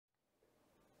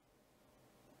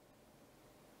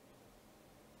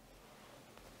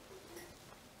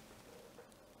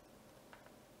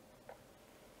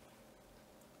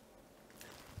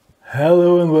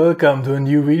Hello and welcome to a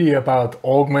new video about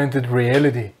augmented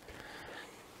reality.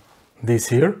 This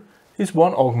here is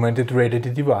one augmented reality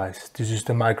device. This is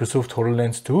the Microsoft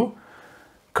HoloLens 2.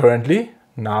 Currently,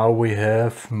 now we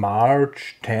have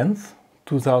March 10th,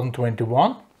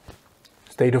 2021.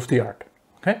 State of the art.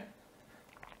 Okay?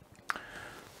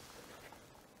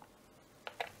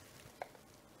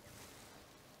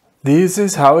 This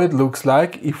is how it looks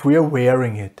like if we are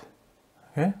wearing it.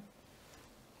 Okay?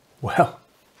 Well,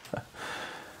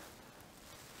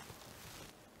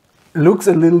 looks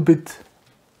a little bit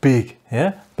big,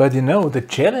 yeah, but you know the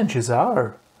challenges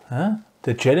are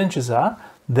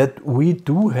that we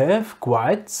do have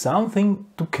quite something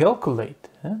to calculate.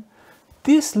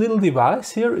 This little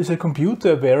device here is a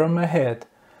computer I wear on my head.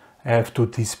 I have two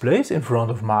displays in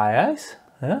front of my eyes.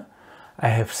 I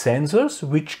have sensors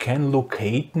which can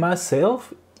locate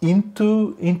myself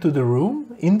into the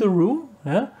room,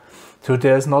 So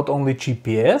there's not only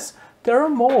GPS, there are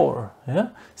more.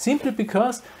 Simply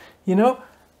because, you know,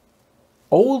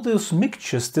 all those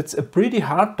mixtures, that's a pretty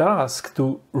hard task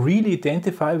to really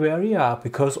identify where you are,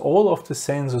 because all of the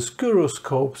sensors,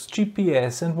 gyroscopes,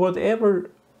 GPS and whatever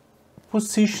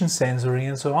position sensoring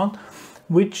and so on,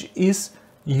 which is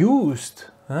used,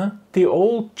 they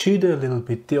all jitter a little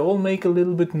bit, they all make a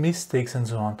little bit mistakes and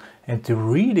so on. And to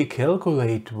really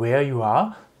calculate where you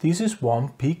are, this is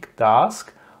one big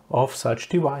task of such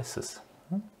devices.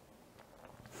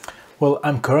 Well,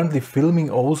 I'm currently filming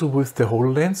also with the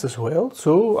HoloLens as well,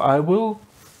 so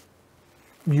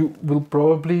you will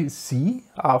probably see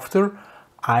after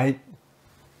I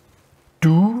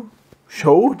do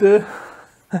show the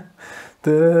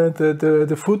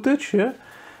the footage, yeah.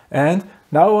 And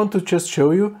now I want to just show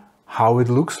you how it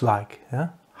looks like,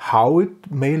 how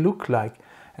it may look like.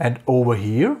 And over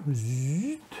here,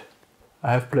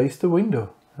 I have placed a window.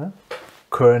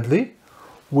 Currently,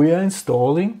 we are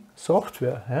installing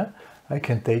software. I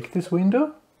can take this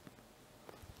window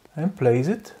and place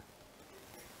it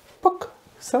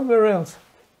somewhere else.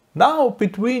 Now,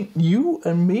 between you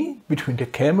and me, between the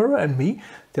camera and me,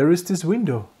 there is this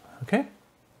window, okay?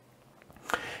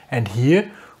 And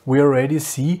here we already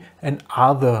see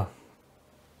another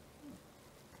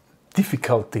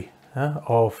difficulty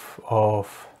of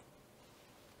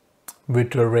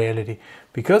virtual reality.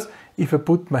 Because if I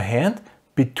put my hand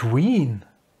between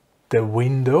the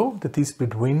window, the display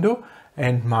window,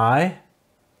 and my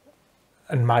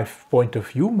point of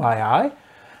view, my eye,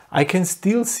 I can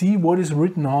still see what is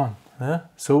written on.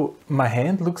 So my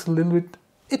hand looks a little bit,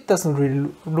 it doesn't really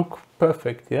look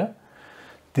perfect.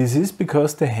 This is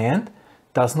because the hand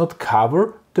does not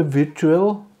cover the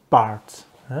virtual parts.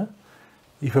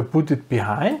 If I put it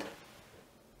behind,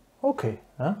 okay,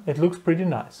 it looks pretty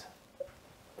nice.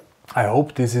 I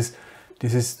hope this is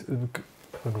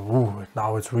ooh,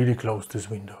 now it's really close, this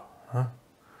window.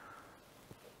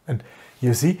 And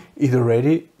you see, it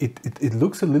already, it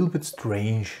looks a little bit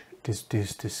strange, this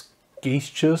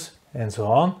gestures and so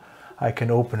on. I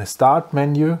can open a start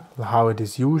menu, how it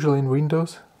is usual in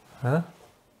Windows. I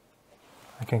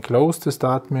can close the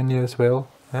start menu as well.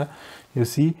 You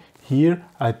see, here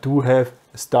I do have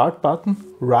a start button,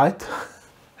 right?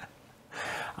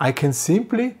 I can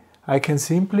simply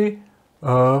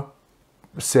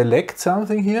select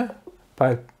something here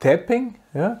by tapping.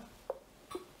 I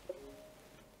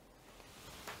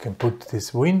can put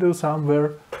this window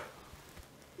somewhere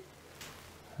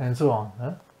and so on.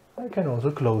 I can also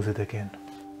close it again.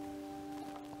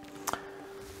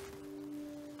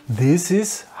 This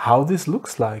is how this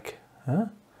looks like.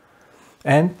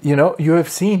 And you know, you have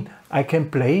seen I can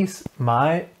place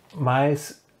my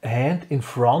hand in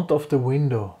front of the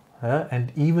window,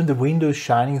 and even the window is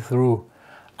shining through.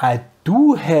 I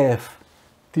do have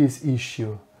this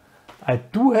issue.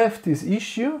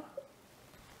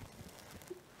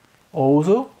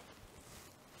 Also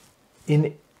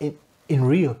in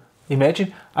real.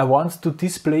 Imagine I want to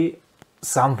display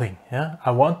something.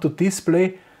 I want to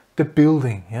display the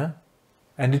building.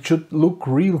 And it should look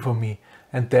real for me.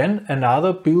 And then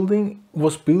another building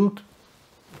was built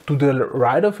to the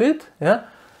right of it. And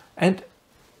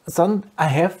then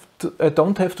I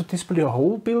don't have to display a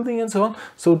whole building and so on.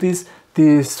 So this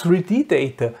 3D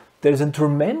data, there's a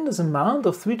tremendous amount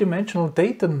of three-dimensional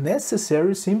data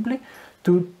necessary simply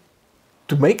to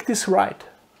make this right.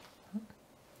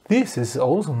 This is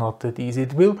also not that easy.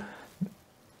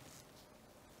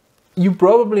 You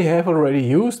probably have already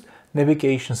used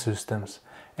navigation systems,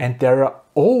 and there are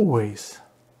always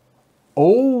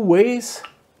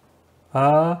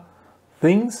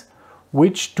things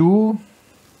which do,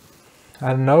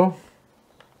 I don't know,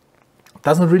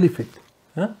 doesn't really fit.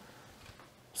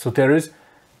 So there's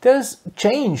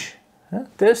change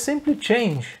There's simply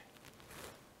change.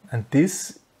 And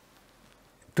this,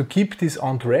 to keep this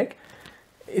on track,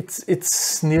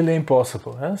 it's nearly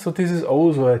impossible. So this is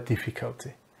also a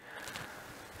difficulty.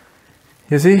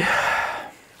 You see,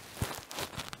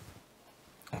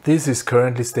 this is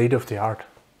currently state of the art.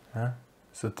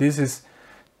 So this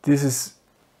is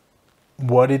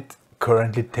what it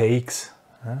currently takes.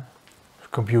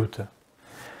 Computer.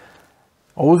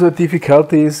 Also,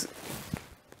 difficulty is,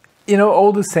 you know,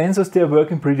 all the sensors, they are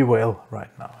working pretty well right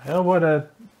now. What I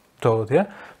told,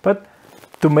 But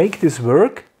to make this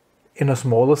work in a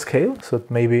smaller scale, so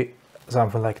maybe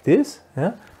something like this,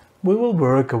 we will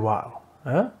work a while,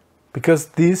 because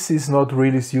this is not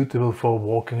really suitable for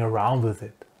walking around with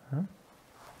it.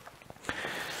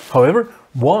 However,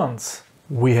 once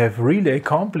we have really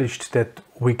accomplished that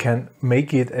we can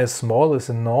make it as small as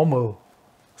a normal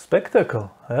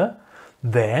spectacle,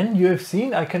 then you have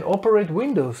seen I can operate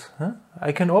Windows.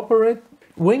 I can operate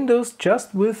Windows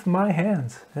just with my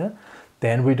hands.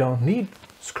 Then we don't need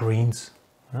screens.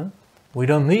 We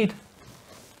don't need,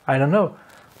 I don't know,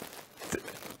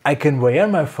 I can wear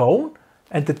my phone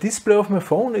and the display of my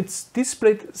phone, it's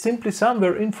displayed simply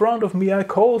somewhere in front of me. I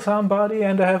call somebody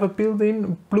and I have a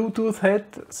built-in Bluetooth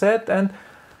headset, and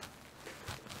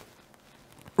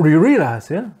we realize,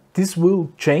 this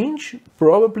will change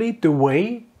probably the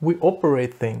way we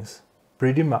operate things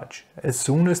pretty much as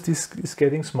soon as this is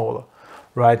getting smaller.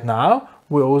 Right now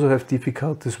we also have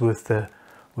difficulties with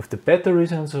the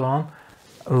batteries and so on.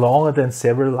 Longer than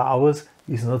several hours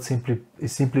is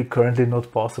simply currently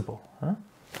not possible.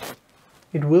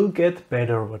 It will get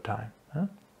better over time.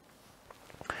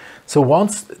 So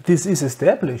once this is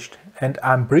established, and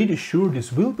I'm pretty sure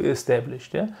this will be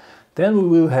established, then we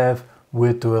will have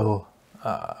virtual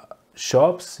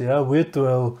shops,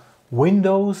 virtual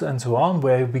windows and so on,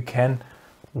 where we can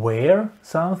wear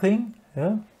something,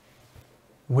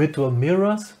 virtual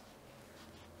mirrors,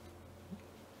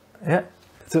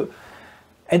 so,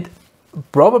 and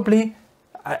probably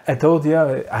I told you,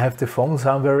 I have the phone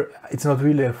somewhere. It's not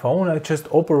really a phone. I just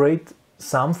operate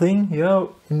something,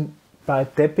 by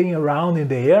tapping around in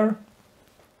the air.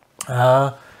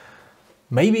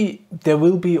 Maybe there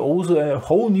will be also a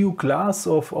whole new class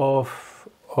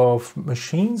of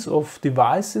machines, of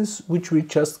devices, which we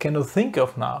just cannot think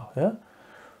of now.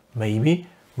 Maybe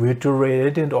virtual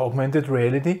reality and augmented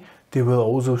reality, they will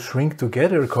also shrink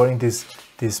together according to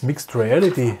this mixed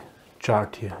reality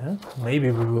chart here. Maybe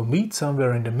we will meet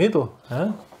somewhere in the middle.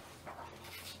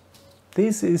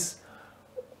 This is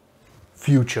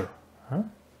future.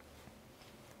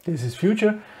 This is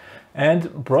future,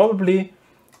 and probably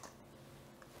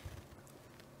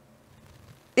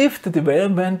if the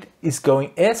development is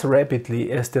going as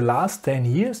rapidly as the last 10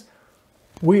 years,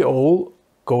 we all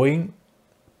going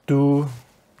to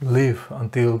live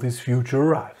until this future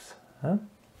arrives.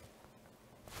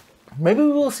 Maybe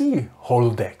we will see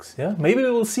holodecks. Maybe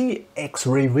we will see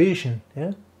X-ray vision,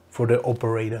 for the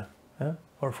operator,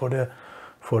 or for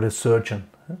the surgeon.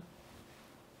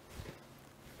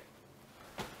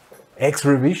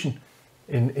 X-ray vision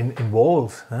in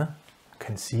walls. You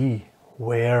can see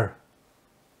where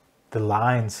the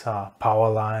lines are, power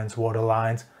lines, water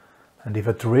lines, and if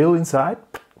I drill inside,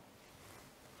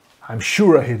 I'm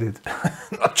sure I hit it,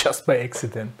 not just by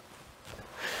accident.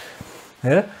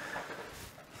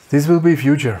 This will be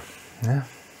future.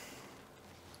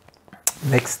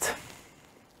 Next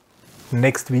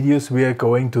videos we are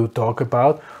going to talk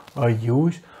about or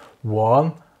use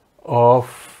one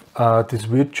of these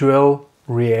virtual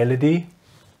reality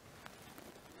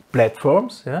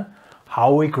platforms.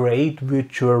 How we create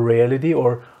virtual reality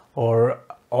or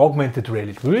augmented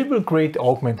reality. We will create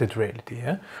augmented reality.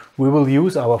 We will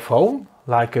use our phone,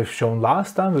 like I've shown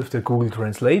last time with the Google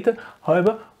Translator.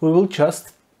 However, we will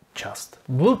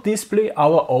we'll display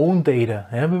our own data.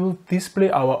 We will display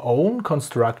our own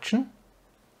construction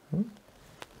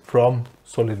from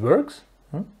SolidWorks.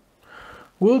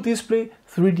 We'll display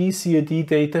 3D CAD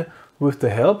data with the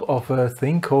help of a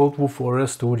thing called Vuforia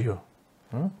Studio.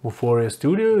 Vuforia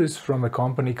Studio is from a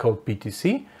company called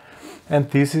BTC,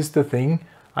 and this is the thing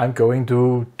I'm going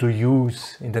to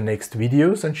use in the next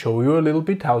videos and show you a little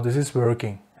bit how this is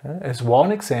working. As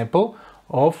one example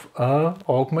of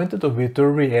augmented or virtual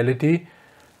reality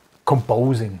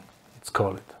composing, let's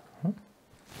call it.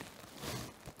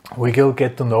 We will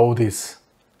get to know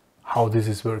how this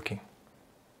is working.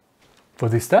 For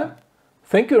this time,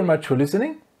 thank you very much for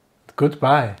listening.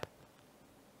 Goodbye.